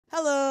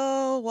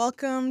Hello,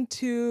 welcome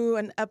to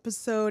an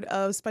episode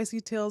of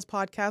Spicy Tales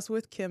Podcast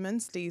with Kim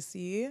and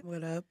Stacy.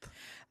 What up?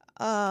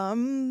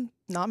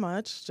 Not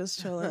much,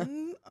 just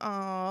chilling.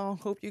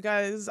 Hope you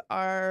guys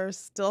are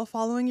still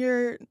following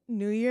your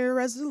New Year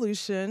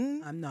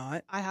resolution. I'm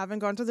not. I haven't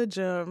gone to the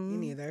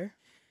gym. Me neither.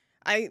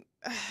 I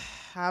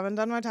haven't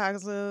done my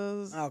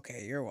taxes.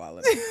 Okay, you're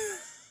walling.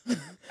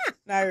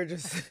 now you're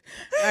just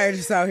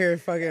out here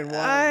fucking walling.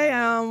 I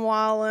am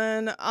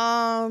walling.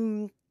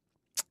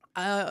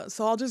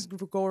 So I'll just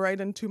go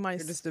right into my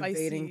You're just spicy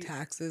evading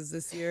taxes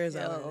this year, is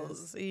that what it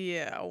is?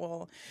 Yeah,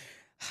 well,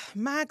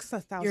 max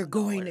 $1,000. You're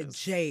going to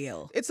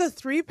jail. It's a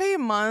 3-pay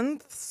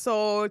month,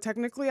 so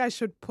technically I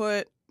should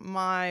put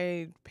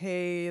my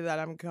pay that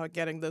I'm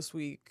getting this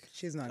week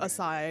She's not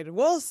aside.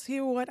 We'll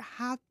see what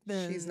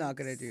happens. She's not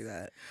gonna do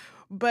that.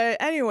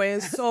 But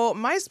anyways, so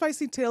my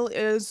spicy tale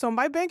is, so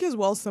my bank is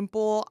well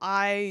simple.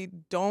 I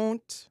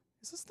don't...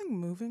 Is this thing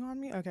moving on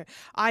me? Okay.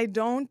 I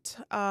don't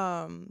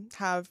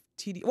have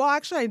TD. Well,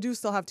 actually, I do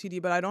still have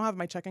TD, but I don't have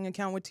my checking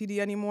account with TD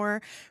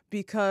anymore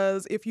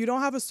because if you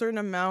don't have a certain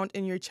amount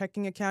in your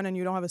checking account and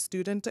you don't have a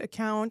student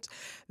account,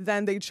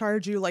 then they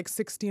charge you like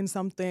 16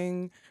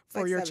 something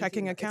for your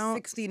checking account.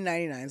 It's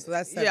 $16.99, so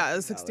that's $17. Yeah,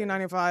 it's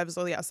 $16.95.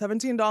 So yeah,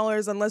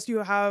 $17 unless you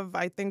have,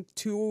 I think,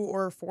 $2,000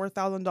 or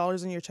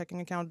 $4,000 in your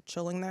checking account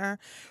chilling there,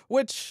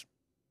 which...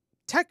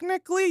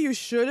 Technically, you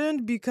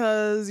shouldn't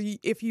because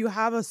if you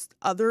have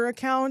other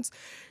accounts,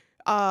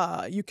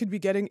 you could be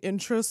getting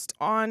interest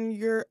on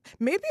your...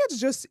 Maybe it's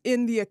just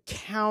in the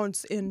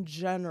accounts in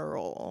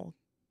general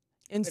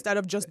instead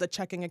of just the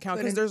checking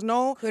account because there's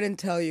no... Couldn't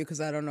tell you because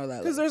I don't know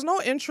that. Because there's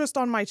no interest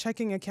on my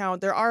checking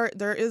account.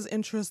 There is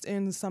interest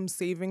in some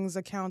savings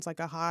accounts, like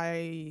a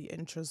high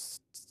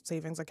interest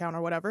savings account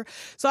or whatever.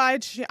 So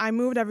I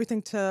moved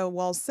everything to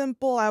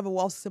Wealthsimple. I have a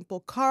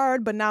Wealthsimple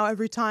card, but now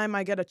every time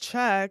I get a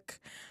check...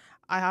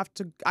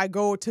 I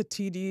go to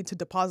TD to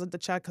deposit the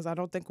check because I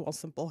don't think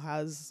Wealthsimple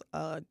has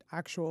an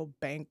actual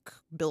bank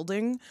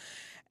building.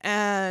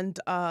 And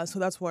so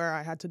that's where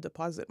I had to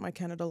deposit my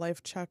Canada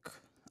Life check.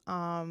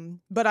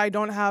 But I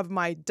don't have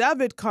my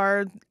debit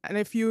card. And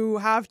if you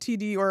have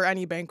TD or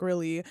any bank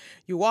really,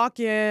 you walk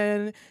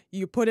in,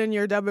 you put in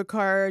your debit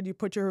card, you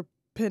put your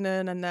PIN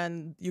in, and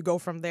then you go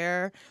from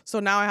there. So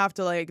now I have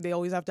to they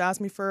always have to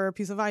ask me for a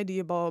piece of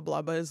ID, blah, blah,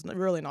 blah, but it's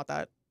really not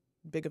that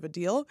big of a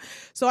deal.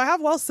 So I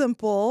have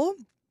Wealthsimple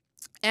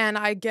and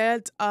I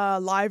get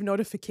live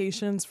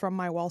notifications from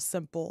my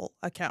Wealthsimple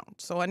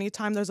account. So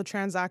anytime there's a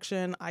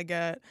transaction, I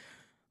get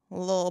a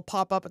little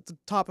pop-up at the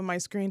top of my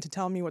screen to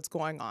tell me what's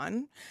going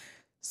on.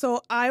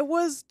 So I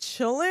was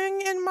chilling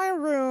in my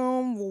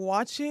room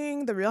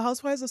watching The Real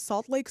Housewives of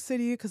Salt Lake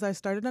City because I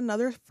started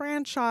another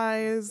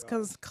franchise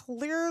because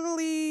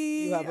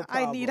clearly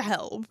I need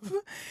help.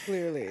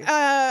 Clearly.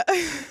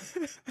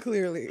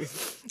 Clearly.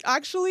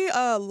 Actually,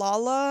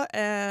 Lala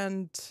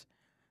and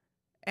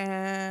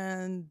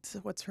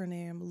what's her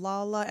name?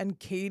 Lala and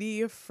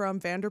Katie from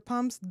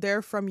Vanderpumps,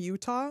 they're from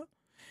Utah.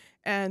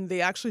 And they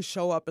actually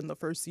show up in the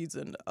first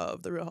season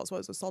of The Real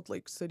Housewives of Salt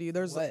Lake City.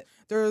 There's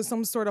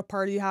some sort of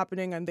party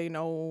happening and they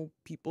know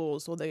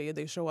people, so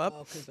they show up.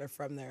 Oh, because they're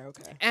from there,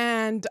 okay.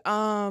 And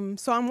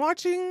so I'm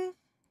watching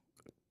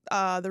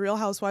The Real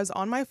Housewives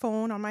on my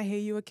phone, on my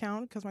HeyYou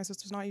account, because my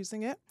sister's not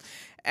using it.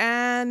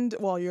 And,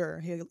 well,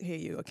 your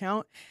HeyYou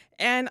account.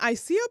 And I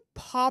see a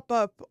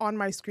pop-up on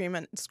my screen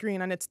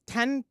and it's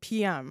 10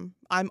 p.m.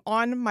 I'm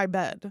on my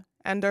bed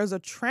and there's a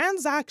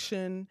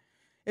transaction.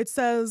 It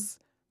says...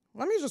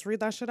 Let me just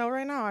read that shit out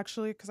right now,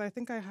 actually, because I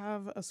think I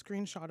have a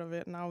screenshot of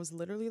it, and I was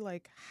literally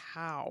like,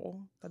 how?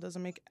 That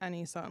doesn't make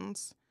any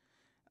sense.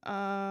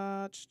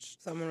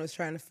 Someone was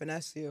trying to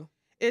finesse you.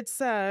 It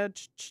said...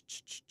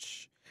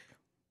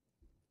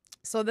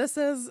 So this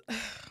is...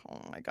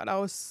 Oh, my God. I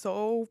was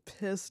so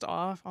pissed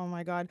off. Oh,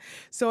 my God.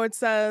 So it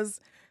says,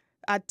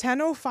 at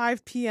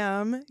 10:05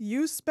 p.m.,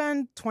 you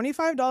spend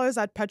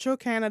 $25 at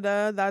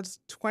Petro-Canada. That's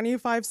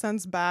 25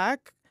 cents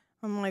back.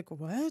 I'm like,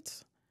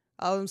 what?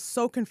 I was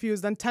so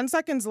confused. Then 10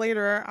 seconds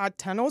later, at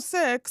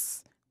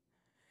 10:06,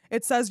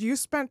 it says you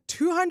spent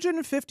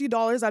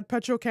 $250 at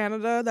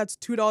Petro-Canada. That's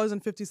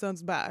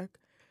 $2.50 back.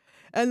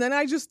 And then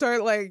I just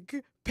start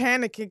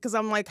panicking because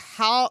I'm like,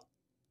 how?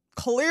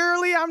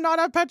 Clearly, I'm not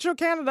at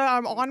Petro-Canada.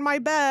 I'm on my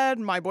bed.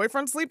 My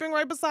boyfriend's sleeping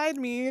right beside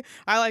me.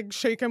 I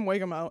shake him,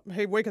 wake him out.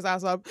 Hey, wake his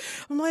ass up.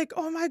 I'm like,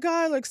 oh my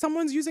God,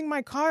 someone's using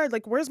my card.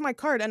 Where's my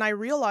card? And I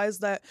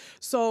realized that,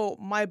 so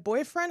my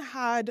boyfriend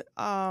had,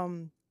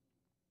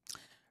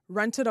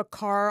 rented a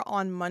car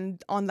on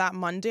that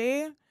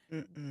Monday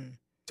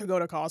to go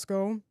to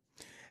Costco.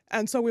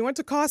 And so we went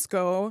to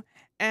Costco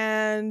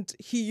and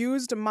he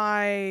used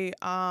my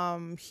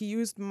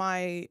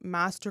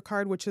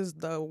MasterCard, which is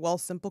the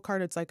Wealthsimple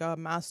card. It's like a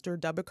master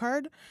debit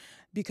card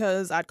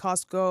because at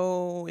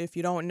Costco, if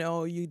you don't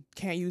know, you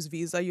can't use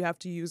Visa. You have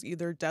to use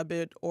either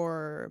debit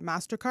or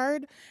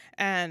MasterCard.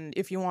 And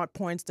if you want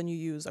points, then you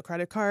use a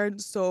credit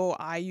card. So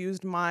I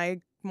used my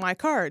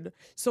card.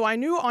 So I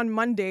knew on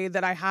Monday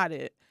that I had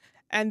it.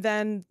 And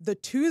then the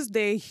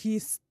Tuesday,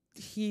 he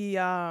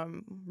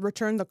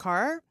returned the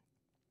car.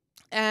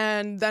 And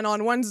And then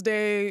on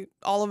Wednesday,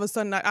 all of a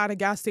sudden at a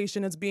gas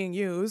station, it's being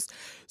used.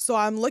 So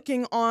I'm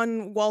looking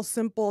on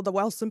the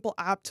Well Simple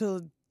app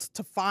to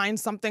find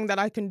something that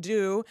I can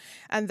do.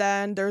 And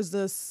then there's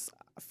this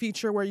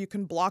feature where you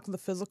can block the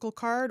physical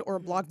card or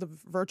block the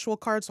virtual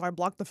card. So I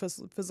blocked the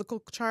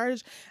physical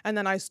charge, and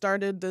then I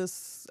started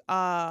this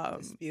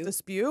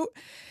dispute.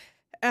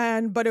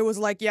 But it was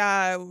like,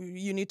 yeah,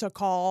 you need to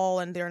call,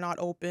 and they're not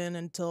open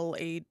until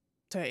 8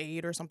 to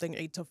 8 or something,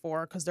 8 to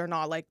 4, because they're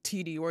not like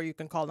TD where you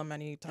can call them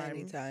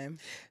anytime.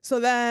 So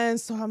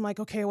I'm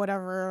like, okay,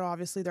 whatever.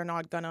 Obviously, they're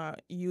not gonna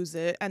use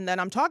it. And then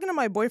I'm talking to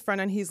my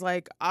boyfriend, and he's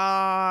like,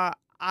 I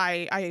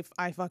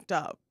fucked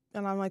up.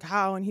 And I'm like,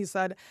 how? And he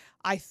said,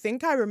 I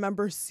think I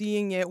remember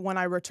seeing it when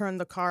I returned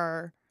the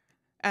car,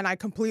 and I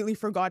completely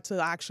forgot to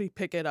actually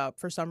pick it up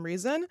for some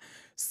reason.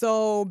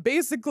 So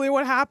basically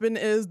what happened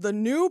is the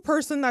new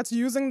person that's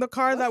using the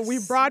car that we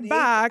brought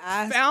back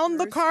found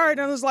the card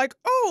and was like,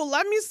 oh,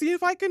 let me see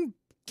if I can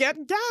get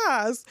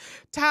gas.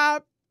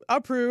 Tap,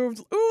 approved.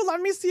 Ooh, let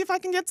me see if I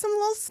can get some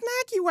little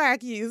snacky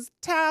wackies.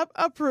 Tap,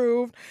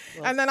 approved.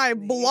 And then I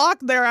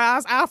blocked their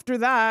ass after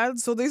that.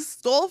 So they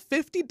stole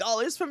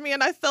 $50 from me,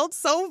 and I felt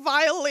so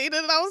violated.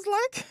 And I was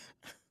like,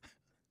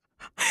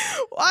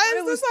 why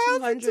is this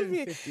happening to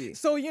me?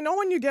 So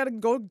when you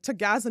go to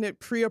gas and it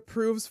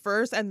pre-approves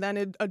first and then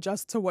it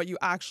adjusts to what you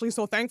actually.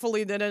 So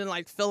thankfully they didn't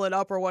like fill it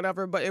up or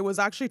whatever, but it was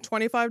actually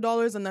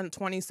 $25 and then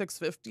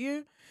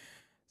 $26.50.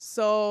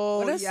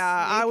 So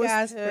yeah, I was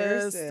pissed.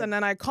 Person. And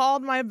then I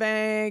called my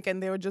bank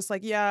and they were just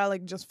like, yeah,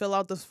 like just fill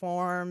out this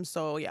form.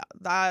 So yeah,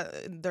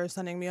 that they're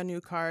sending me a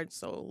new card.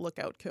 So look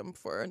out, Kim,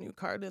 for a new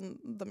card in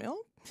the mail.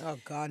 Oh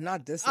God,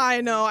 not this. I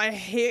know.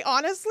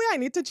 Honestly, I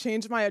need to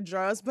change my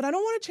address, but I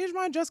don't want to change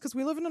my address because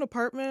we live in an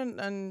apartment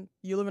and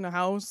you live in a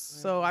house.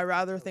 So I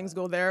rather things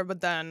go there, but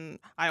then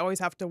I always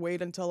have to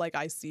wait until like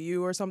I see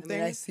you or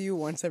something. I see you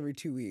once every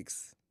 2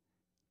 weeks.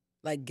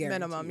 Like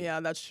guaranteed. Minimum. Yeah,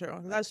 that's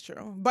true. That's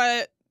true.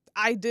 But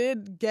I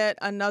did get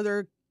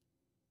another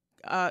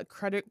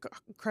credit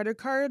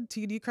card,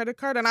 TD credit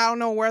card, and I don't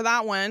know where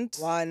that went.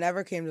 Well, it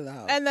never came to the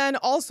house. And then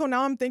also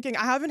now I'm thinking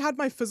I haven't had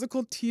my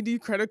physical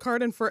TD credit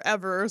card in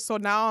forever. So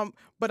now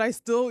but I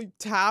still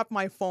tap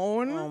my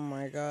phone. Oh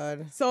my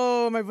God.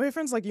 So my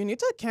boyfriend's like, you need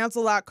to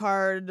cancel that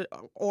card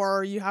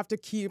or you have to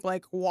keep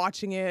like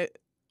watching it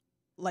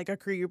like a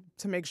creep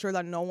to make sure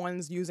that no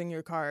one's using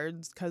your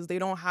cards because they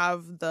don't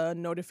have the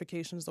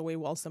notifications the way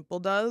Well-Simple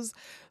does.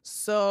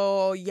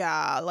 So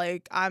yeah,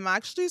 like I'm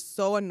actually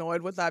so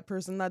annoyed with that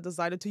person that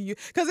decided to use,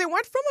 because it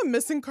went from a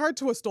missing card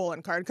to a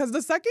stolen card. Because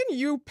the second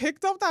you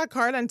picked up that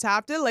card and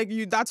tapped it, like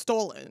that's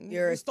stolen.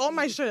 You stole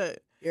my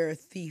shit. You're a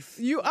thief.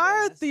 You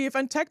are a thief.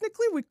 And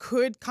technically we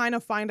could kind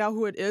of find out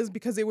who it is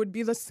because it would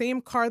be the same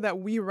car that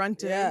we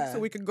rented. Yeah. So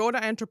we could go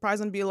to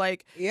Enterprise and be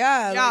like,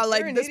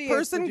 like this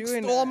person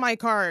stole my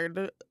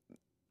card.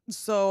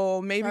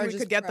 So maybe we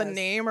could get the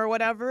name or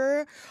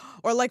whatever.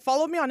 Or like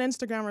follow me on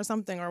Instagram or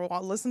something, or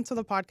listen to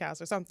the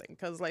podcast or something.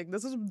 Because like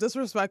this is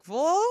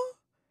disrespectful.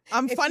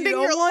 I'm funding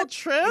your little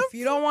trip. If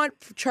you don't want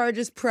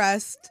charges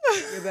pressed,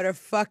 you better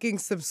fucking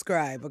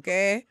subscribe,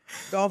 okay?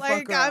 Don't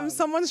fuck around. I'm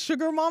someone's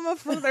sugar mama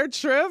for their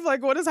trip.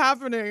 Like, what is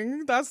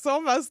happening? That's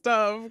so messed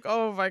up.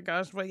 Oh my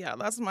gosh. But yeah,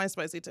 that's my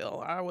spicy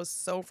tale. I was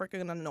so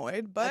freaking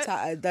annoyed. But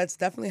that's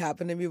definitely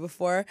happened to me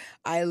before.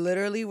 I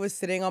literally was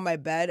sitting on my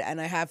bed and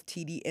I have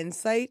TD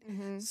Insight.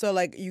 Mm-hmm. So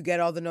like you get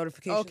all the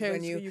notifications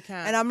when you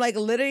can. And I'm like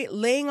literally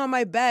laying on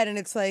my bed and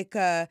it's like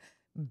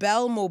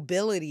Bell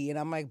Mobility, and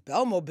I'm like,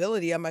 Bell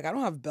Mobility? I'm like, I don't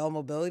have Bell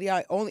Mobility.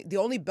 The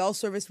only Bell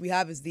service we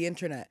have is the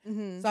internet.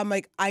 Mm-hmm. So I'm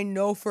like, I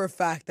know for a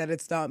fact that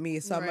it's not me.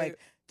 So I'm like,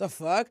 the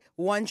fuck?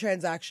 One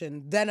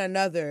transaction, then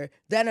another.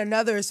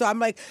 So I'm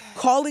like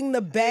calling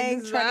the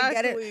bank, trying to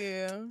get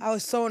it. I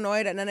was so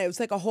annoyed, and then it was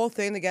like a whole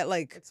thing to get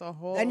like, it's a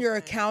whole then your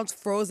account's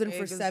frozen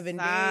for 7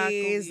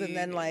 days, and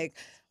then like,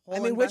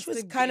 which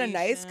was kind of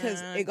nice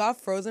because it got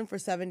frozen for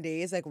 7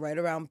 days, like right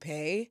around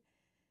pay,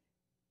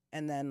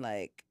 and then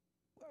like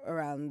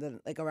around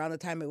the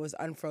time it was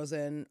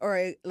unfrozen,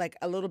 or like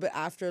a little bit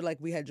after like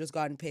we had just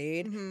gotten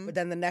paid, but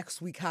then the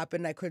next week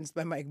happened, I couldn't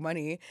spend my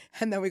money,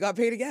 and then we got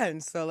paid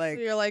again. So like,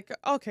 so you're like,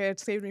 okay,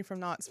 it saved me from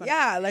not spending.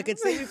 Yeah, like it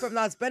saved me from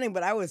not spending,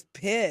 but I was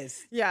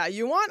pissed. Yeah,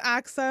 you want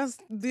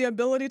the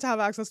ability to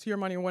have access to your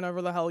money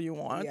whenever the hell you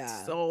want.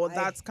 Yeah, so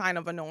that's kind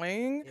of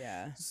annoying.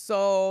 Yeah.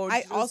 So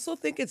I also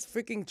think it's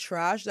freaking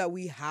trash that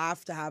we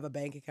have to have a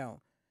bank account.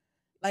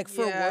 Like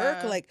for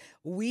work, like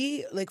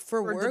we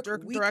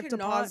direct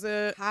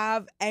deposit,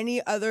 have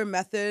any other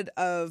method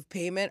of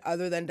payment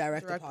other than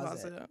direct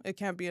deposit. It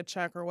can't be a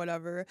check or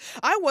whatever.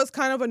 I was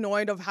kind of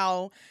annoyed of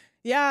how,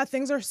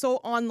 things are so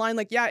online.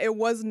 Like, it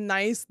was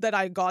nice that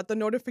I got the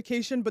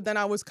notification, but then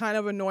I was kind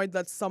of annoyed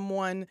that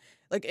someone,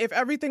 like, if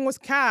everything was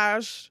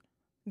cash,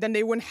 then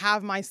they wouldn't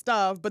have my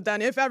stuff. But then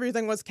if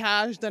everything was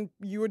cash, then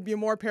you would be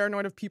more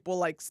paranoid of people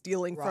like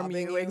stealing from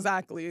you.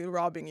 Exactly,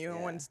 robbing you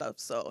and stuff.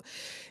 So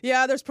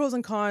there's pros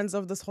and cons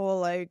of this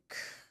whole like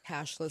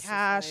cashless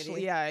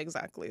society. Yeah,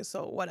 exactly.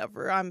 So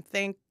whatever. I'm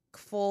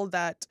thankful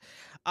that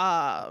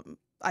I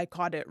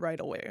caught it right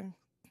away.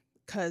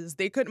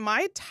 because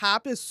my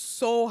tap is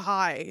so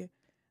high.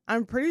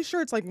 I'm pretty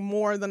sure it's like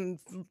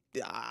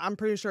I'm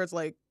pretty sure it's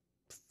like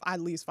at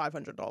least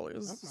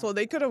 $500. So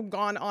they could have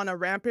gone on a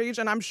rampage,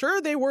 and I'm sure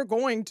they were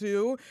going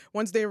to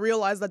once they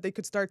realized that they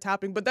could start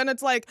tapping. But then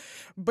it's like,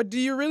 but do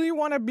you really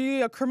want to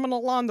be a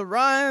criminal on the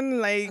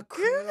run? Like, a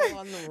criminal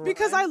on the run?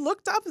 Because I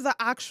looked up the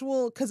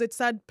actual, because it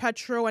said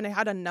Petro and it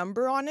had a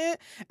number on it,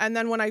 and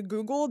then when I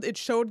Googled, it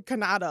showed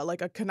Canada,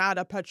 like a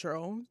Canada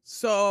Petro.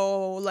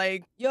 So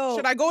like,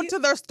 should I go to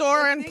their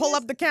store and pull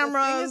up the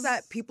cameras? The thing is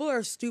that people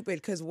are stupid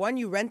because one,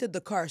 you rented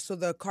the car, so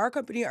the car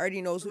company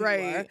already knows who you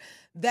are.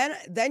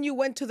 Then you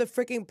went to the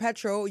freaking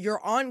Petro.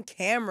 You're on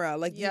camera.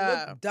 Like, you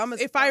look dumb as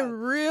fuck. If I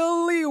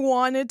really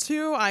wanted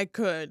to, I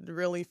could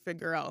really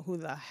figure out who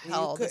the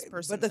hell this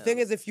person is. But the thing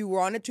is, if you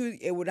wanted to,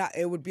 it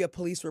would be a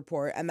police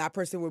report, and that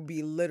person would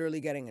be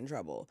literally getting in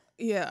trouble.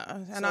 Yeah,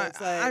 and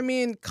I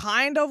mean,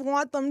 kind of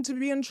want them to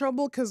be in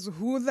trouble because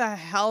who the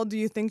hell do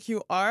you think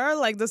you are?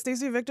 Like, does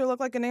Stacey Victor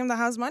look like a name that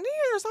has money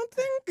or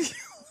something?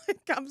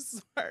 Like, I'm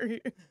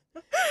sorry.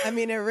 I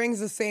mean, it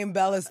rings the same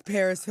bell as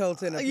Paris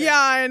Hilton. Apparently. Yeah,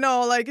 I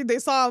know. Like, they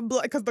saw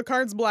because the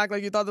card's black.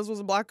 Like, you thought this was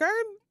a black card?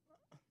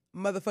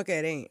 Motherfucker,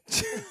 it ain't.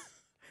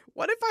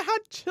 What if I had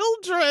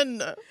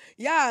children?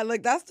 Yeah,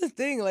 like that's the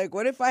thing. Like,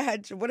 what if I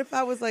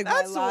was like,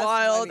 that's my last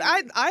wild.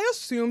 money? I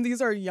assume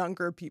these are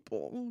younger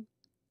people.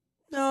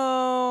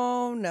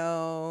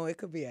 No, it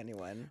could be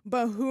anyone.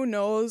 But who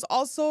knows?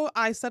 Also,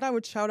 I said I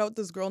would shout out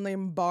this girl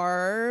named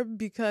Barb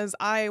because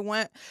I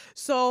went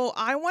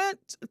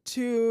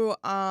to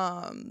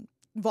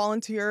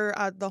volunteer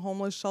at the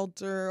homeless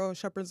shelter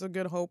Shepherds of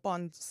Good Hope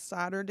on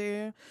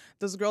Saturday.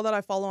 This girl that I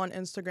follow on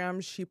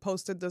Instagram, she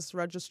posted this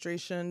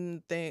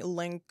registration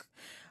link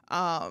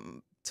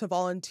to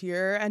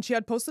volunteer, and she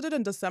had posted it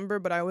in December,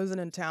 but I wasn't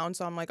in town,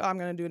 so I'm like, oh, I'm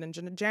gonna do it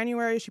in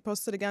January. She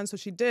posted again, so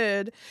she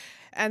did,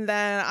 and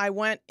then I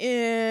went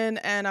in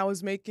and I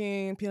was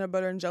making peanut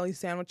butter and jelly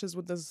sandwiches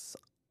with this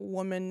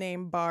woman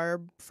named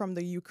Barb from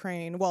the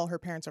Ukraine. Well, her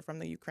parents are from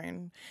the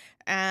Ukraine,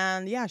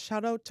 and yeah,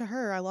 shout out to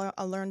her.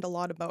 I learned a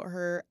lot about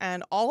her,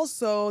 and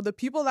also the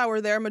people that were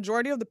there.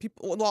 Majority of the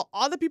people, well,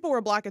 all the people were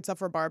black except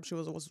for Barb. She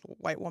was a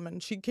white woman.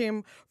 She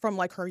came from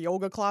like her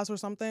yoga class or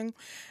something,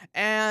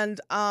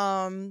 and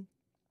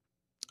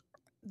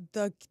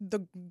the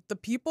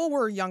people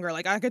were younger.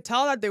 Like, I could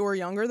tell that they were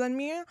younger than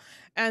me,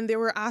 and they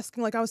were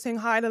asking, like, I was saying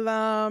hi to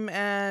them,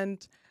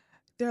 and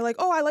they're like,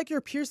 oh, I like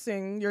your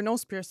piercing, your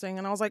nose piercing.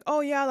 And I was like, oh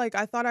yeah, like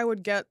I thought I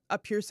would get a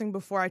piercing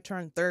before I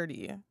turned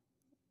 30.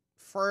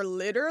 For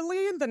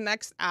literally the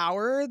next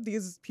hour,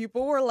 these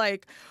people were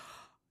like,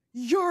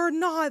 you're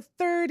not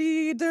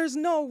 30, there's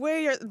no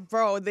way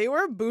bro, they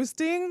were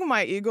boosting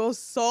my ego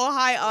so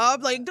high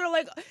up. Like, they're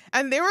like,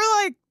 and they were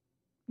like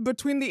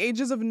between the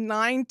ages of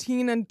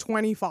 19 and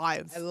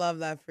 25. I love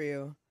that for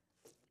you.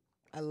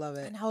 I love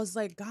it. And I was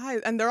like,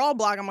 guys, and they're all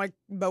black. I'm like,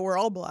 but we're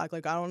all black.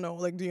 Like, I don't know.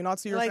 Like, do you not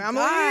see your like, family?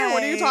 guys,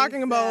 what are you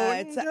talking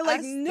about? They're like,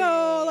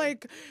 no,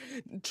 like,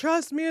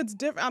 trust me, it's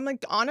different. I'm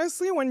like,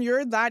 honestly, when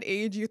you're that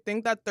age, you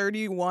think that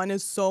 31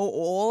 is so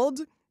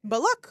old.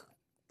 But look,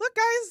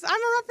 guys,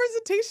 I'm a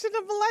representation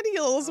of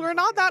millennials. We're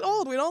not that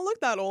old. We don't look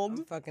that old.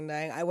 I'm fucking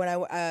dying.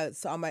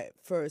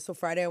 So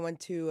Friday I went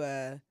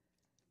to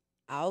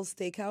Al's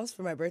Steakhouse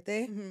for my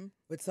birthday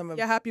with some of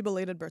happy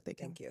belated birthday,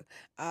 Kim. Thank you.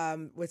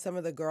 With some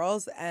of the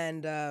girls,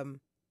 and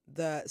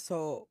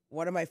so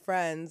one of my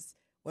friends,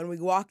 when we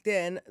walked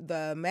in,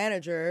 the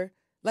manager,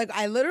 like,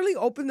 I literally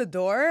opened the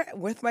door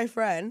with my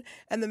friend,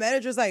 and the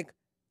manager's like,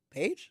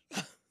 Paige?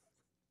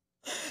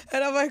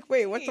 And I'm like,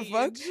 wait, what the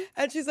fuck?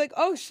 And she's like,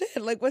 oh shit,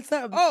 like, what's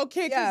up? Oh,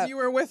 okay, because you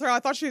were with her. I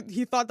thought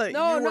he thought that you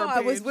were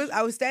Paige.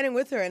 I was standing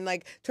with her, and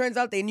like, turns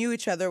out they knew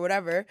each other,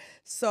 whatever.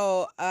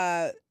 So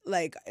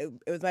like, it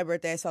was my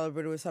birthday. I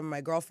celebrated with some of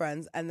my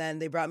girlfriends, and then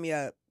they brought me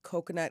a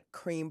coconut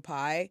cream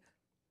pie.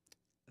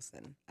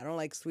 Listen, I don't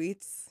like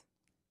sweets.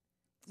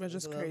 It's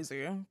just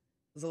crazy. It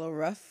was a little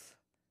rough,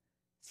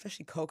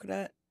 especially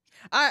coconut.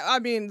 I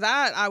mean,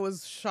 that I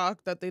was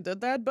shocked that they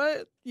did that,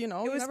 but you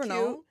know, you never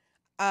know.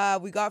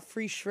 We got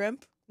free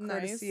shrimp,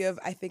 courtesy of,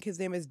 I think his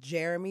name is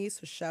Jeremy.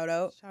 So shout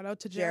out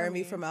to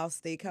Jeremy from Al's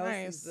Steakhouse.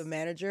 Nice. He's the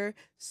manager,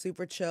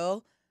 super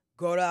chill.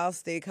 Go to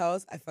Al's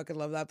Steakhouse. I fucking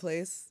love that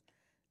place.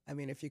 I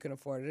mean, if you can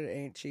afford it, it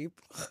ain't cheap.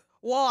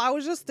 Well, I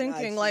was just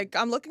thinking, like,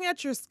 I'm looking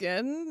at your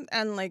skin,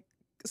 and like,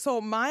 so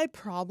my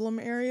problem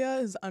area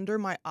is under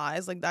my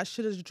eyes. Like, that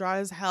shit is dry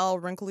as hell,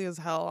 wrinkly as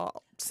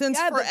hell since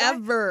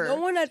forever. No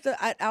one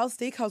at Al's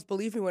Steakhouse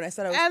believed me when I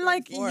said I was 34. And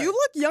like, you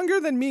look younger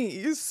than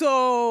me.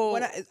 So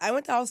when I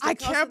went to Al's Steakhouse, I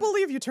can't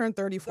believe you turned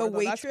 34.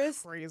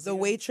 That's crazy. The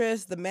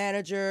waitress, the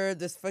manager,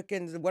 this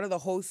fucking, one of the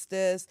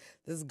hostess,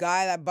 this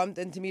guy that bumped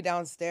into me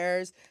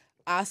downstairs,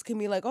 asking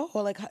me like, oh,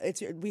 like,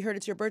 we heard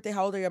it's your birthday.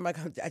 How old are you? I'm like,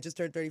 I just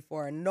turned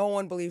 34, and no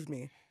one believed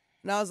me.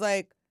 And I was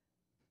like,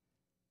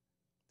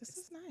 this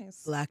is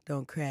nice. Black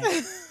don't crack.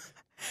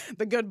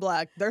 The good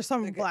black. There's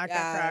some black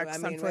that cracks, I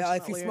mean, unfortunately.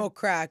 if you smoke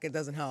crack, it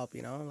doesn't help,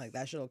 you know? Like,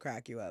 that shit'll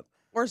crack you up.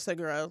 Or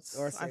cigarettes,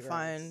 I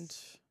find.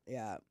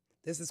 Yeah.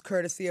 This is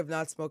courtesy of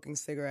not smoking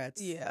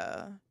cigarettes.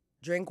 Yeah.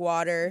 Drink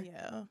water.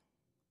 Yeah.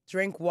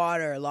 Drink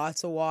water,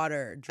 lots of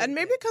water. And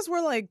maybe because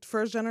we're like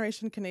first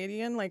generation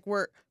Canadian, like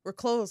we're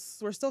close.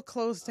 We're still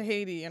close to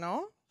Haiti, you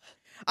know?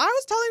 I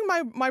was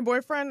telling my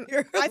boyfriend,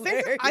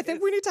 I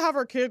think we need to have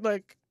our kid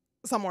like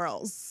somewhere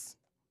else.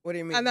 What do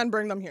you mean? And then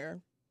bring them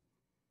here.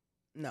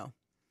 No.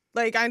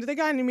 Like, I think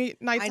I need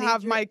to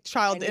have my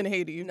child in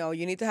Haiti. No,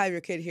 you need to have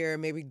your kid here.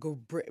 Maybe go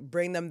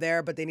bring them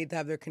there, but they need to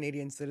have their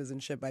Canadian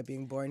citizenship by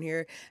being born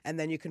here. And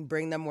then you can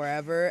bring them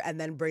wherever and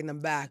then bring them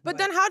back. But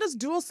then how does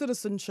dual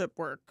citizenship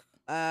work?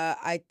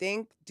 I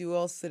think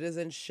dual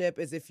citizenship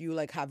is if you,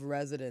 like, have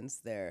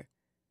residence there.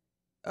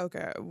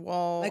 Okay,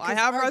 well, like, I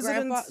have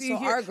residency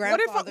here.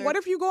 What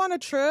if you go on a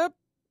trip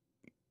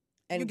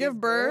and you give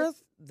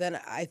birth? Then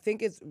I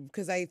think it's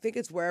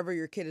wherever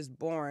your kid is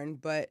born,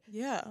 but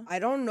yeah, I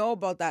don't know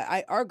about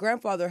that. Our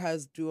grandfather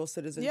has dual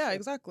citizenship. Yeah,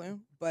 exactly.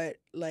 But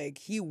like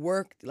he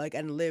worked like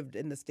and lived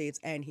in the States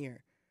and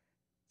here.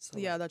 So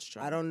yeah, that's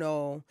true. I don't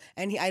know,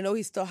 and I know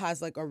he still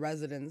has like a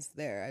residence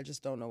there. I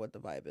just don't know what the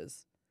vibe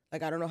is.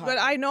 Like I don't know how. But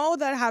I know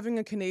that having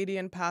a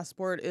Canadian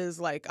passport is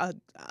like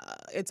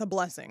it's a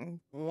blessing.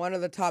 One of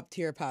the top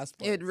tier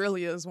passports. It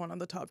really is one of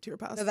the top tier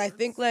passports. Because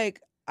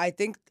I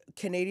think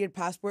Canadian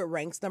passport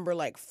ranks number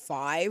like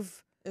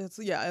 5. It's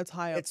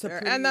high up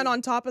there. And then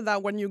on top of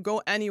that, when you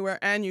go anywhere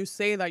and you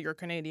say that you're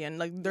Canadian,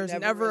 like there's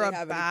never really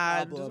a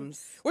bad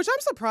problems. Which I'm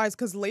surprised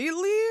because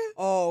lately,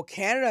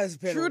 Canada's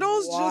been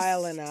Trudeau's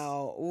wilding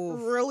out.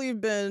 Oof. Really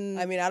been.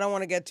 I mean, I don't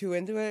want to get too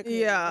into it.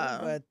 Yeah,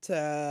 but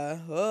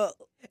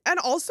and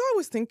also I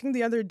was thinking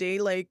the other day,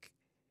 like,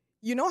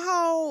 you know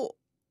how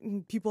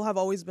people have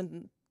always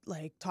been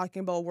like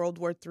talking about World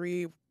War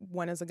III.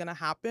 When is it gonna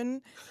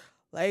happen?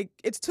 Like,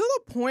 it's to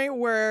the point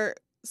where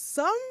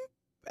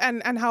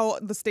and how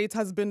the States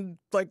has been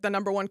like the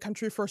 #1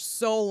 country for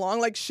so long,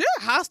 like shit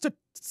has to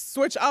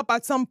switch up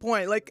at some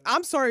point. Like,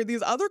 I'm sorry,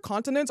 these other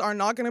continents are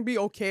not going to be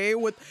okay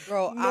with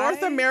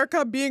North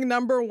America being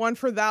 #1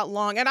 for that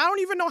long. And I don't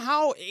even know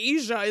how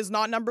Asia is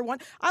not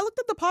 #1. I looked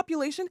at the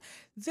population.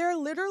 They're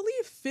literally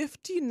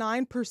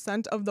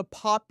 59% of the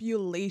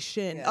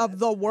population of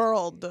the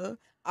world.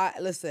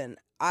 Listen,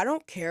 I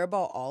don't care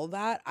about all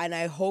that, and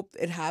I hope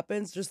it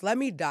happens. Just let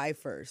me die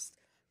first.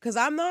 Because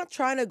I'm not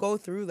trying to go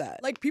through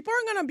that. Like, people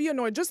are going to be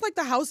annoyed. Just like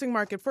the housing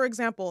market, for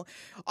example.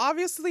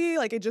 Obviously,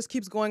 like, it just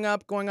keeps going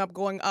up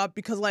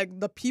because, like,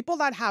 the people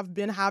that have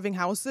been having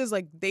houses,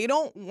 like, they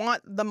don't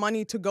want the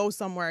money to go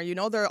somewhere. You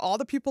know, they're all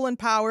the people in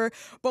power.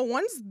 But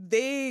once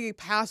they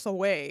pass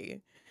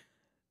away,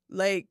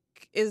 like,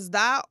 is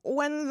that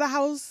when the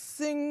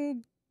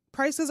housing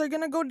prices are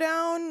going to go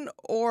down?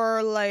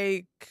 Or,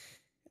 like,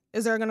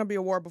 is there going to be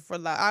a war before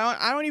that?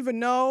 I don't even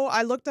know.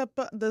 I looked up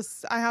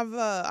this.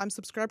 I'm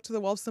subscribed to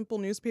the Wealthsimple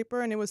newspaper,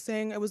 and it was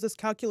saying it was this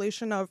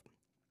calculation of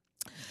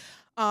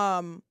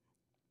the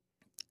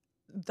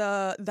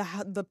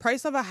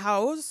price of a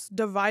house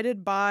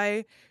divided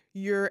by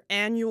your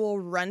annual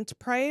rent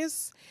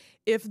price.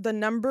 If the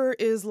number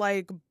is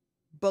like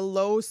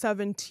below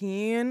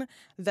 17,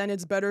 then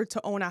it's better to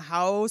own a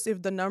house.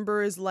 If the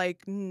number is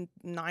like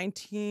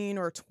 19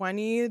 or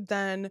 20,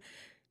 then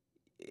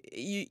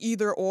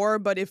either or.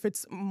 But if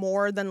it's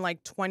more than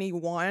like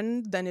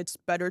 21, then it's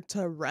better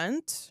to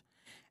rent.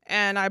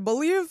 And I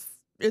believe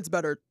it's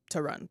better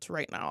to rent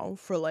right now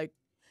for like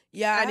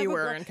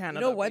anywhere in Canada.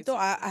 You know what, though?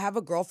 I have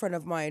a girlfriend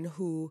of mine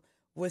who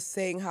was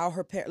saying how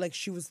her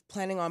she was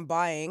planning on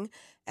buying,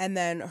 and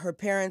then her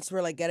parents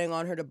were like getting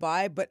on her to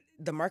buy, but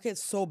the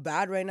market's so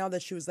bad right now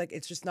that she was like,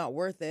 it's just not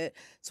worth it.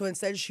 So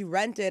instead she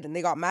rented, and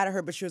they got mad at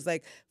her, but she was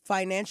like,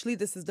 financially,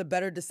 this is the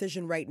better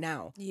decision right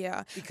now.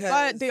 Yeah.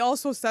 But they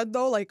also said,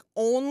 though, like,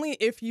 only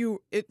if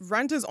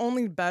rent is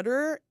only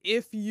better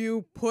if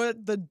you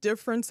put the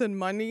difference in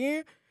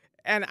money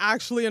and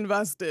actually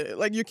invest it.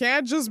 Like, you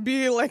can't just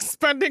be like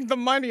spending the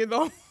money,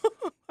 though.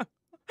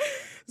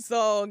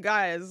 So,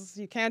 guys,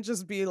 you can't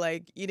just be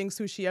like eating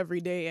sushi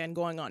every day and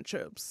going on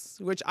trips,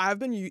 which I've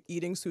been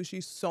eating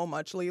sushi so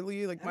much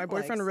lately. Like, my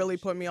boyfriend really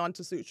put me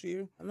onto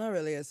sushi. I'm not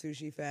really a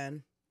sushi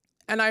fan.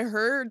 And I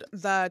heard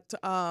that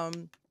I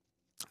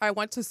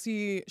went to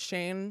see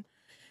Shane,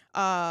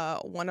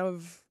 one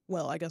of,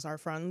 well, I guess our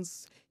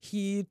friends.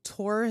 He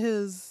tore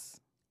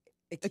his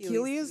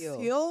Achilles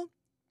heel.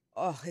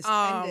 Oh, his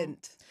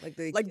pendant.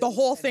 Like the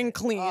whole thing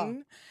clean.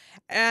 Oh.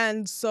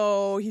 And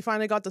so he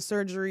finally got the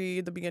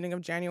surgery the beginning of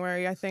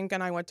January, I think,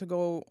 and I went to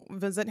go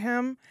visit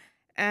him.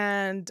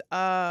 And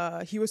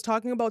he was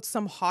talking about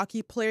some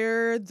hockey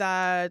player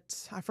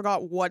that, I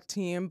forgot what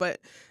team,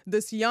 but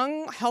this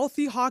young,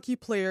 healthy hockey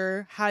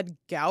player had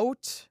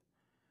gout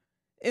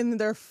in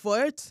their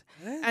foot.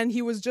 What? And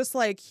he was just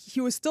like,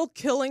 he was still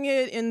killing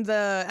it in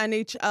the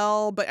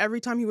NHL, but every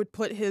time he would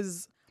put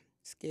his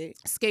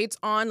skates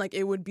on, like,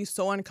 it would be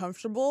so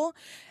uncomfortable.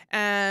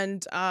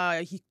 And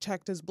he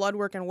checked his blood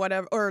work and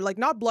whatever, or like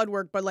not blood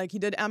work, but like he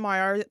did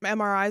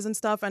MRIs and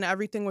stuff, and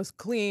everything was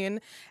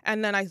clean.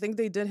 And then I think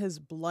they did his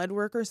blood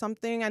work or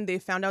something, and they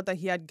found out that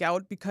he had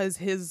gout because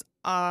his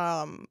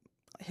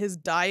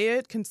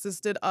diet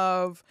consisted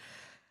of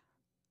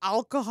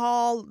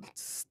alcohol,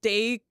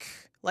 steak,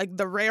 like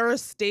the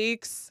rarest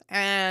steaks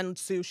and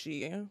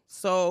sushi.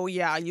 So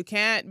yeah, you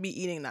can't be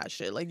eating that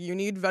shit. Like you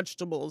need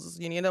vegetables.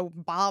 You need a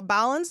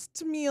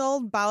balanced meal,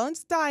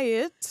 balanced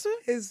diet.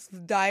 His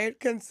diet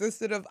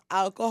consisted of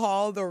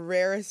alcohol, the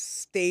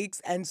rarest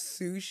steaks, and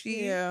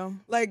sushi. Yeah.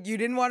 Like you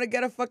didn't want to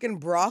get a fucking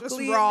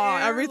broccoli. Just raw.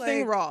 In there? Everything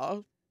like,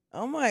 raw.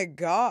 Oh my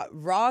God.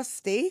 Raw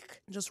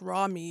steak? Just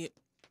raw meat.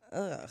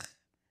 Ugh.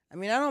 I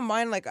mean, I don't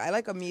mind. Like, I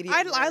like a medium.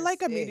 I like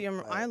steak, a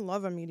medium. I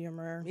love a medium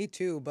rare. Me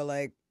too, but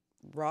like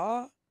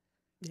raw.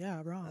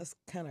 Yeah, raw. That's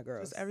kind of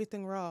gross. Just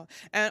everything raw.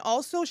 And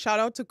also, shout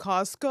out to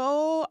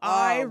Costco.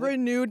 I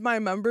renewed my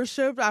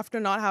membership after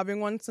not having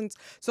one since.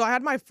 So I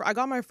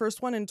got my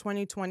first one in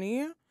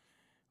 2020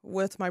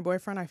 with my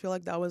boyfriend. I feel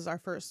like that was our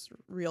first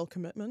real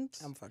commitment.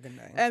 I'm fucking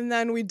dying. And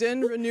then we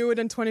didn't renew it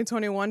in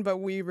 2021, but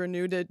we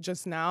renewed it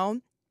just now.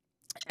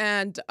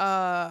 And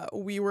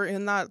we were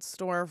in that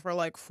store for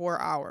like 4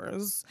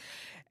 hours.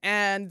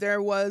 And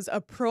there was a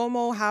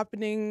promo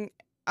happening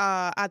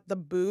at the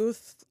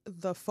booth,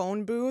 the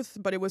phone booth,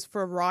 but it was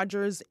for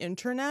Rogers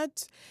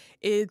Internet.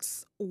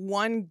 It's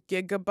 1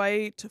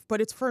 gigabyte, but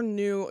it's for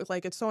new.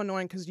 Like, it's so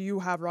annoying because you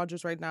have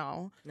Rogers right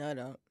now. No, I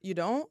don't. You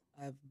don't?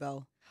 I have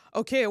Bell.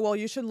 Okay, well,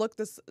 you should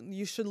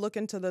look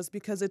into this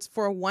because it's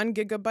for 1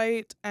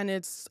 gigabyte and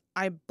it's,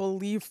 I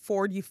believe,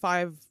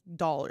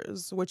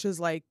 $45, which is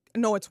like,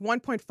 no, it's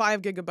 1.5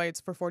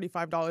 gigabytes for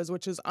 $45,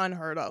 which is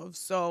unheard of.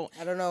 So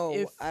I don't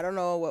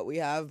know what we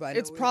have, but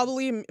it's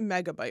probably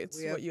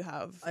megabytes what you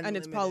have, and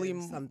it's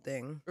probably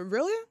something.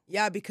 Really?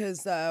 Yeah,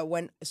 because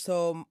when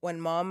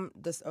mom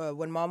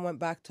went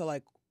back to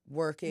like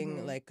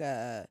working like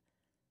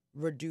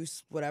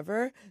reduce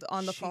whatever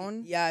on the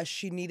phone. Yeah,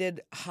 she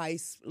needed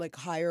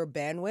higher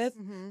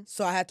bandwidth,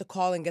 so I had to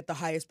call and get the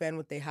highest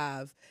bandwidth they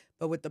have.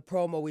 But with the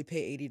promo, we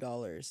pay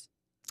 $80.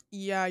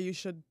 Yeah, you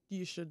should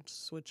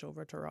switch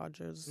over to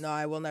Rogers. No,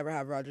 I will never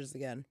have Rogers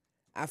again.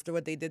 After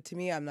what they did to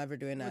me, I'm never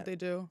doing that. What they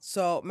do?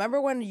 So remember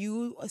when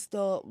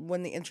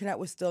the internet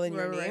was still in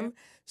your name? Right.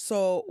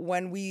 So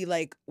when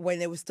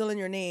it was still in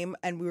your name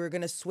and we were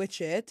gonna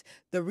switch it,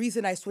 the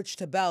reason I switched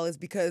to Bell is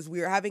because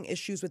we were having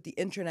issues with the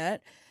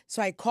internet.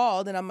 So I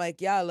called and I'm like,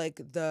 yeah, I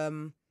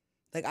don't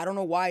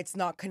know why it's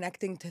not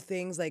connecting to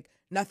things. Like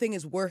nothing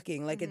is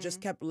working. Like it just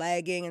kept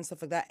lagging and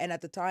stuff like that. And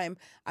at the time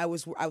I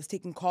was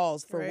taking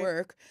calls for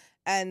work.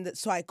 And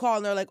so I called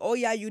and they're like, oh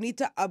yeah, you need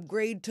to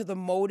upgrade to the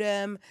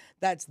modem.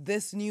 That's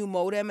this new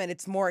modem and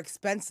it's more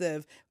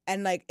expensive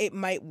and like it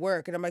might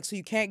work. And I'm like, so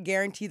you can't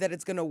guarantee that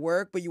it's gonna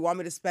work, but you want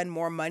me to spend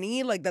more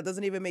money? Like that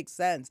doesn't even make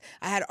sense.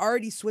 I had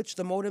already switched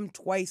the modem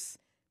twice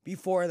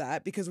before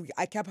that because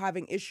I kept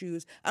having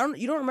issues.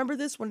 You don't remember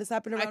this when this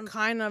happened around? I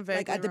kind of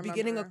like at the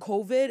beginning of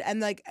COVID, and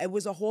like it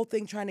was a whole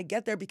thing trying to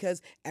get there because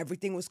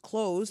everything was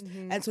closed,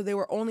 and so they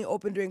were only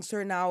open during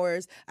certain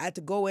hours. I had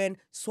to go in,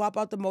 swap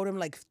out the modem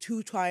like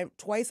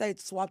twice. I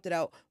swapped it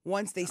out.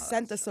 Once they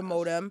sent us a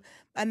modem,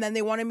 and then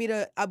they wanted me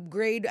to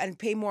upgrade and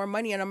pay more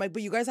money, and I'm like,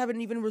 but you guys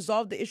haven't even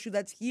resolved the issue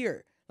that's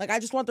here. Like I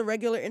just want the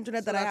regular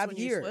internet that I have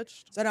here.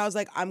 So then I was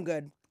like, I'm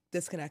good.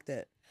 Disconnect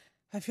it.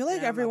 I feel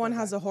like everyone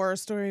has a horror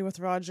story with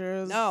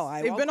Rogers. No,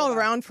 they've been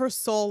around for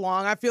so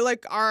long. I feel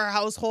like our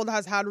household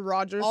has had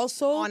Rogers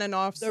on and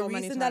off so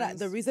many times.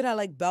 The reason I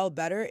like Bell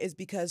better is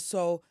because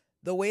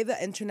the way the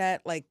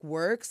internet like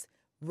works,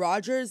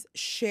 Rogers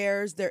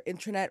shares their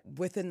internet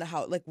within the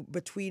house, like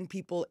between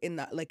people in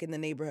the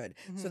neighborhood.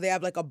 So they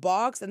have like a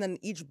box, and then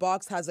each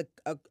box has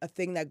a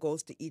thing that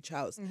goes to each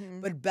house.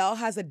 But Bell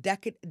has a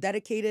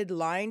dedicated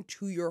line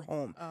to your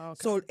home. Oh, okay.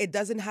 So it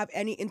doesn't have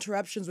any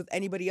interruptions with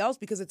anybody else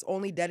because it's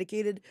only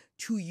dedicated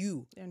to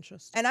you.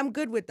 Interesting. And I'm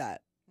good with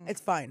that. It's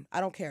fine.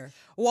 I don't care.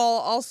 Well,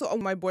 also,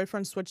 my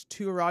boyfriend switched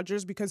to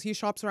Rogers because he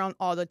shops around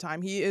all the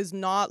time. He is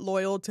not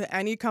loyal to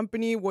any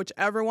company.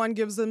 Whichever one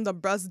gives him the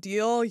best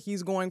deal,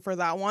 he's going for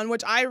that one,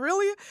 which I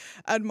really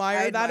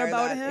admire that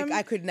about him.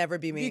 I could never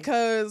be me.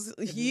 Because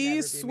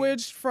he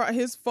switched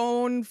his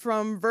phone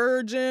from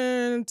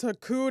Virgin to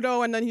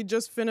Kudo, and then he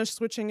just finished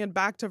switching it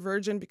back to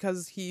Virgin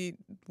because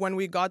when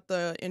we got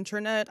the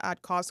internet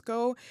at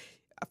Costco,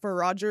 for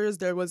Rogers,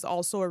 there was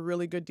also a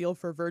really good deal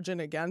for Virgin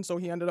again, so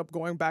he ended up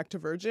going back to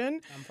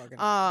Virgin.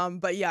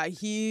 But yeah,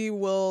 he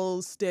will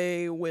not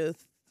stay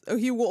with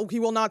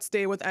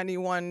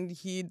anyone.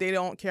 They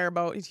don't care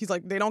about. He's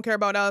like, they don't care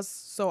about us,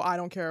 so I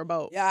don't care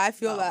about. Yeah, I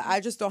feel that I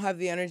just don't have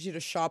the energy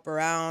to shop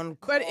around.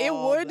 But it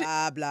would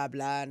blah blah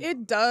blah.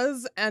 It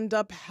does end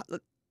up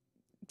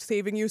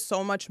saving you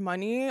so much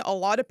money. A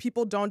lot of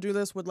people don't do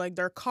this with like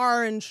their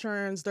car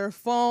insurance, their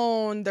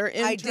phone, their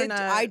internet.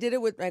 I did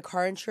it with my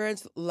car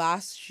insurance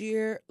last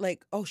year.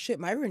 Like, oh shit,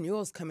 my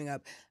renewal's coming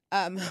up.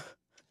 So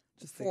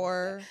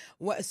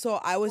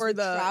I was with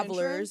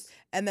Travelers,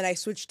 and then I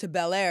switched to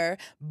Bel Air.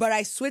 But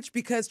I switched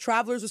because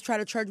Travelers was trying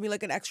to charge me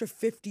like an extra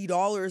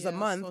 $50 a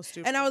month,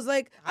 so and I was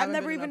like, I've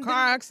never been even in a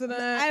car accident.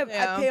 I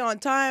pay on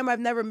time.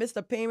 I've never missed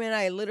a payment.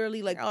 I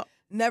literally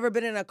never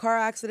been in a car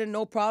accident,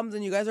 no problems,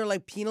 and you guys are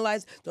like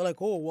penalized. They're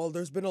like, oh, well,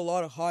 there's been a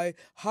lot of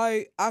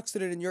high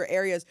accident in your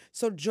areas.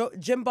 So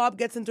Jim Bob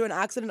gets into an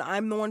accident,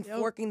 I'm the one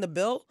forking the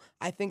bill?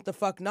 I think the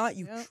fuck not,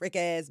 you trick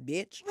ass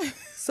bitch.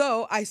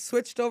 So I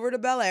switched over to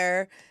Bel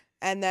Air.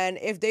 And then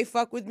if they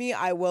fuck with me,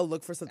 I will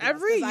look for something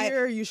Every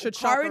year you should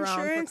shop around for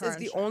car insurance. Is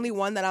the only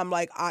one that I'm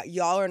like,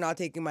 y'all are not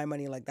taking my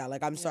money like that.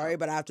 Like, I'm sorry,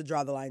 but I have to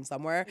draw the line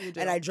somewhere.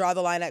 And I draw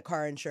the line at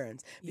car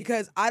insurance.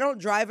 Because I don't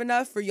drive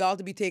enough for y'all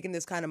to be taking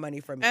this kind of money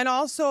from me. And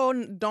also,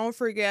 don't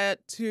forget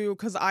to,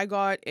 because I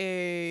got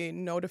a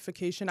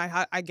notification.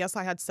 I guess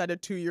I had set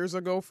it 2 years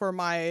ago for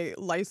my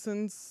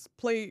license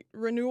plate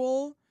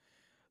renewal.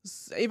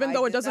 Even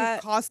though it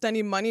doesn't cost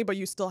any money, but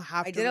you still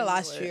have to. I did it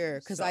last year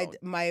because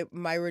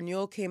my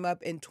renewal came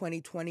up in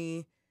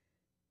 2020.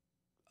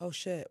 Oh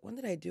shit! When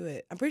did I do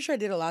it? I'm pretty sure I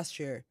did it last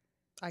year.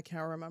 I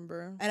can't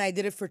remember. And I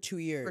did it for 2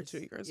 years. For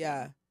 2 years.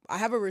 Yeah. I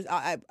have anyways,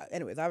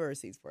 I have a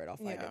receipt for it. I'll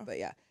find it. But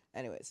yeah.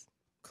 Anyways.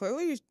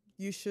 Clearly,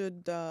 you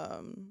should.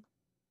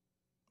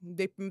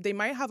 They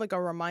might have like a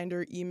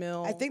reminder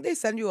email. I think they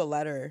send you a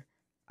letter.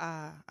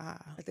 I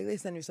think they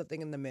send you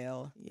something in the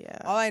mail. Yeah.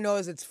 All I know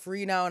is it's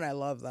free now, and I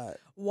love that.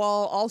 Well,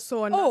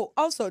 also...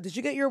 also, did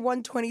you get your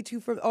 122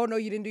 from... Oh, no,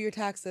 you didn't do your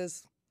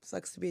taxes.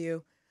 Sucks to be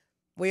you.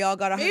 We all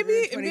got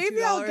 $122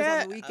 maybe I'll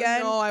get, on the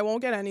weekend. No, I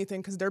won't get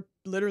anything because they're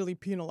literally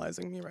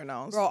penalizing me right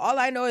now. So. Bro, all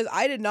I know is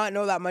I did not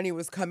know that money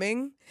was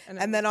coming.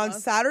 And then on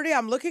Saturday,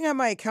 I'm looking at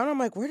my account. I'm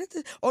like, where did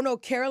this... Oh, no,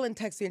 Carolyn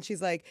texted me, and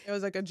she's like... It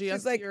was like a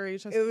GST or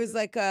HST? It was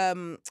like...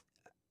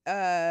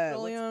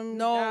 Petroleum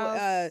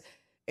gas.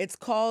 It's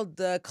called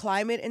the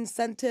climate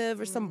incentive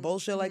or some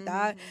bullshit like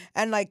that.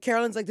 And like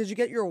Carolyn's like, did you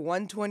get your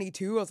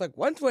 122? I was like,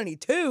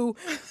 122?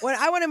 When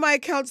I went in my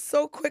account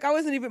so quick,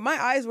 my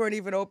eyes weren't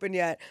even open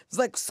yet. It was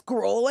like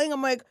scrolling.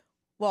 I'm like,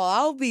 well,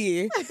 I'll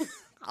be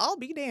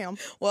damned.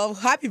 Well,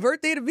 happy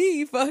birthday to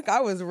me. Fuck, I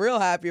was real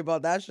happy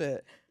about that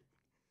shit.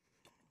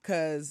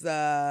 Cause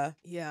I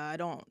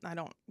don't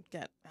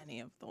get any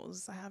of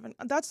those. I haven't.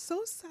 That's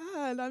so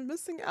sad. I'm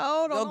missing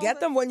out. You'll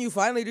get them when you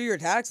finally do your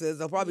taxes.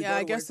 They'll probably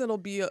I guess it'll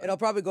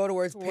probably go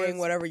towards paying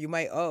whatever you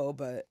might owe.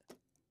 But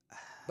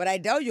I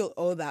doubt you'll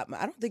owe that much.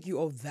 I don't think you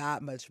owe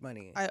that much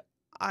money.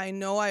 I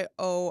know I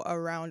owe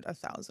around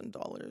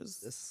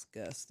 $1,000.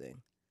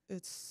 Disgusting.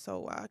 It's so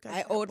whack.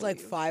 I owed like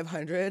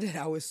 $500 and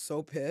I was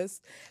so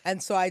pissed.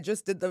 And so I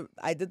just did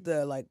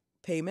the like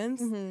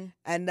payments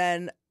and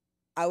then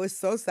I was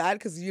so sad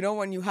because, you know,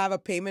 when you have a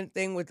payment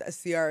thing with a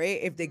CRA,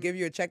 if they give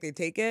you a check, they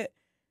take it.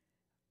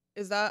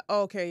 Is that?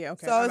 Oh, okay, yeah,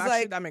 okay. So I was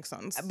like, that makes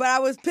sense. But I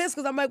was pissed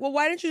because I'm like, well,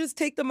 why didn't you just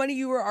take the money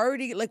you were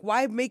already, like,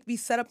 why make me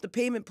set up the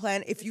payment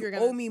plan if you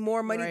owe me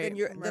more money than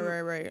you're...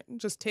 Right.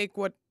 Just take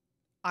what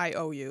I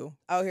owe you.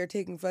 Out here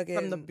taking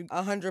fucking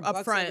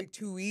 $100 every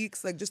 2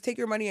 weeks. Like, just take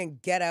your money and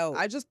get out.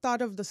 I just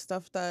thought of the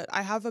stuff that...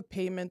 I have a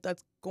payment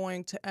that's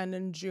going to end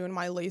in June.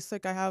 My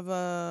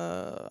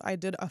LASIK, I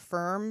did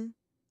Affirm,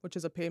 which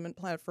is a payment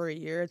plan for a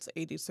year. It's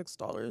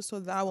 $86.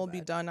 So that will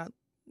be done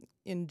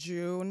in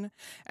June.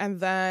 And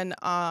then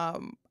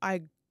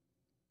I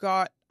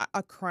got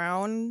a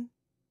crown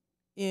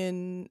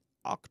in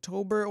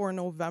October or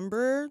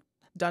November,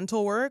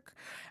 dental work.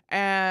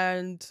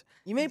 And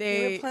you made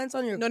payment plans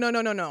on your...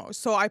 No.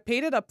 So I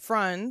paid it up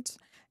front,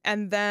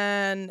 and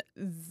then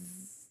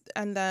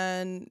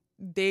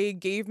they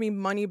gave me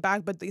money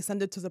back, but they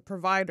sent it to the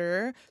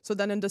provider. So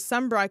then in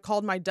December, I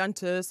called my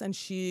dentist, and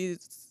she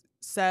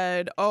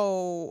said,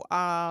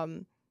 I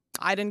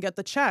didn't get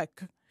the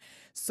check.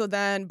 So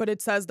then, but it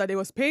says that it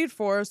was paid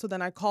for. So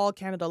then I call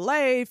Canada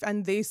Life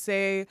and they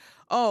say,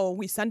 oh,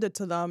 we send it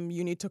to them.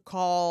 You need to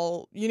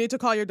call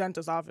your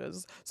dentist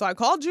office. So I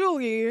called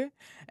Julie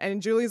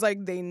and Julie's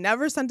like, they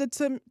never sent it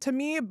to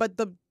me, but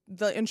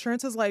the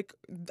insurance is like,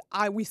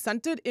 we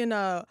sent it in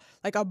a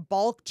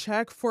bulk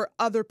check for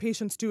other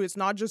patients too. It's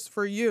not just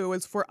for you,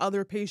 it's for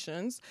other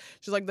patients.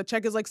 She's like, the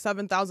check is like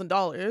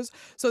 $7,000.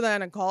 So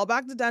then I call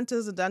back the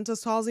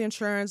dentist calls the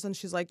insurance and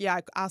she's like, yeah,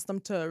 I asked them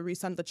to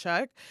resend the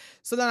check.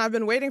 So then I've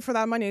been waiting for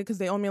that money because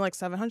they owe me like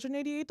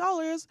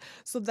 $788.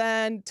 So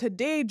then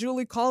today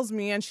Julie calls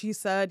me and she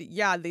said,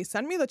 yeah, they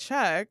sent me the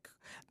check,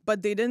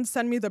 but they didn't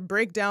send me the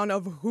breakdown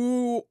of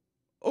who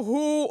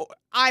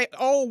I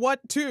owe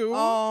what to.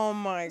 Oh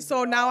my God.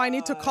 So now I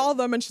need to call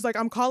them and she's like,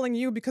 I'm calling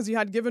you because you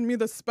had given me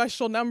the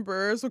special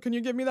number. So can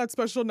you give me that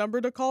special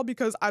number to call?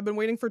 Because I've been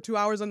waiting for 2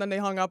 hours and then they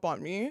hung up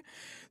on me.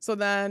 So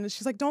then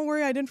she's like, don't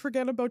worry, I didn't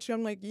forget about you.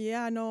 I'm like,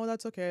 yeah, no,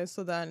 that's okay.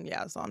 So then,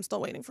 so I'm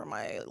still waiting for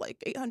my like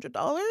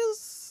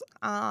 $800.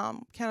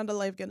 Canada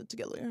Life, get it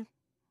together.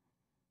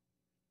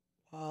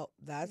 Well,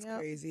 that's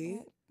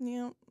crazy.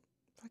 Yeah.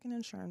 Fucking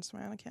insurance,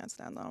 man. I can't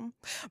stand them.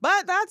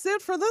 But that's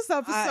it for this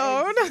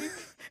episode.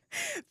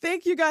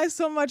 Thank you guys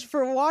so much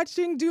for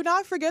watching. Do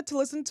not forget to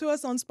listen to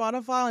us on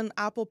Spotify and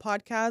Apple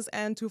Podcasts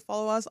and to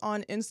follow us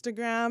on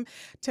Instagram,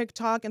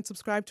 TikTok, and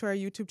subscribe to our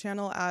YouTube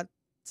channel at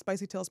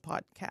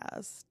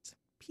SpicyTalesPodcast.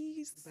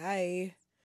 Peace. Bye.